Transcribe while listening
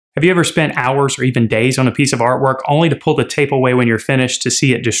Have you ever spent hours or even days on a piece of artwork only to pull the tape away when you're finished to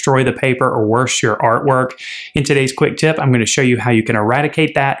see it destroy the paper or worse, your artwork? In today's quick tip, I'm going to show you how you can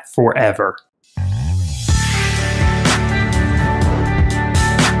eradicate that forever.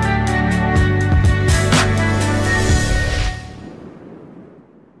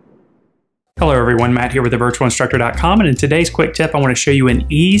 Hello everyone, Matt here with thevirtualinstructor.com, and in today's quick tip I want to show you an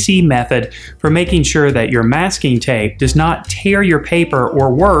easy method for making sure that your masking tape does not tear your paper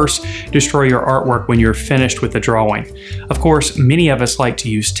or worse, destroy your artwork when you're finished with the drawing. Of course, many of us like to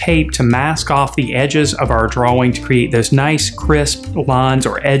use tape to mask off the edges of our drawing to create those nice crisp lines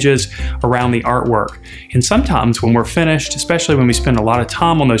or edges around the artwork. And sometimes when we're finished, especially when we spend a lot of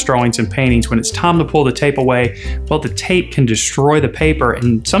time on those drawings and paintings, when it's time to pull the tape away, well, the tape can destroy the paper,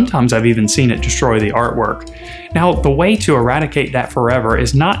 and sometimes I've even seen it destroy the artwork. Now, the way to eradicate that forever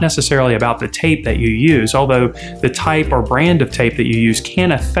is not necessarily about the tape that you use, although the type or brand of tape that you use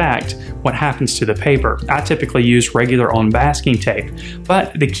can affect what happens to the paper. I typically use regular on masking tape,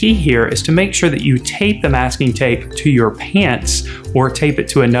 but the key here is to make sure that you tape the masking tape to your pants or tape it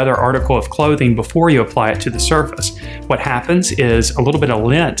to another article of clothing before you apply it to the surface. What happens is a little bit of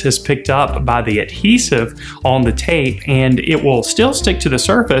lint is picked up by the adhesive on the tape, and it will still stick to the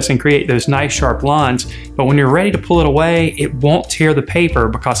surface and create those nice sharp lines, but when you're ready to pull it away, it won't tear the paper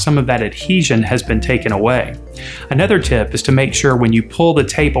because some of that adhesion has been taken away. Another tip is to make sure when you pull the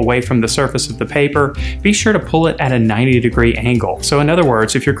tape away from the surface of the paper, be sure to pull it at a 90-degree angle. So in other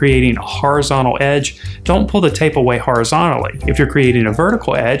words, if you're creating a horizontal edge, don't pull the tape away horizontally. If you're creating a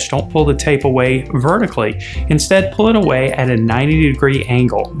vertical edge, don't pull the tape away vertically. Instead, pull it away at a 90-degree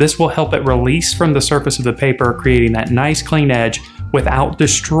angle. This will help it release from the surface of the paper, creating that nice clean edge without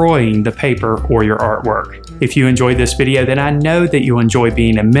destroying the paper or your artwork. If you enjoyed this video, then I know that you'll enjoy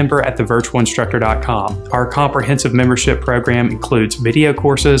being a member at thevirtualinstructor.com. Our comprehensive membership program includes video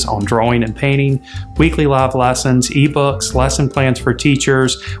courses on drawing and painting, weekly live lessons, ebooks, lesson plans for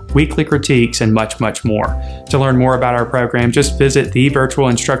teachers, weekly critiques, and much, much more. To learn more about our program, just visit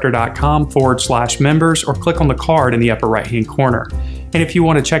thevirtualinstructor.com/members or click on the card in the upper right-hand corner. And if you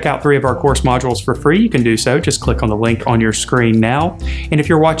want to check out 3 of our course modules for free, you can do so. Just click on the link on your screen now. And if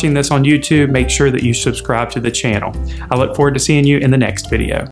you're watching this on YouTube, make sure that you subscribe to the channel. I look forward to seeing you in the next video.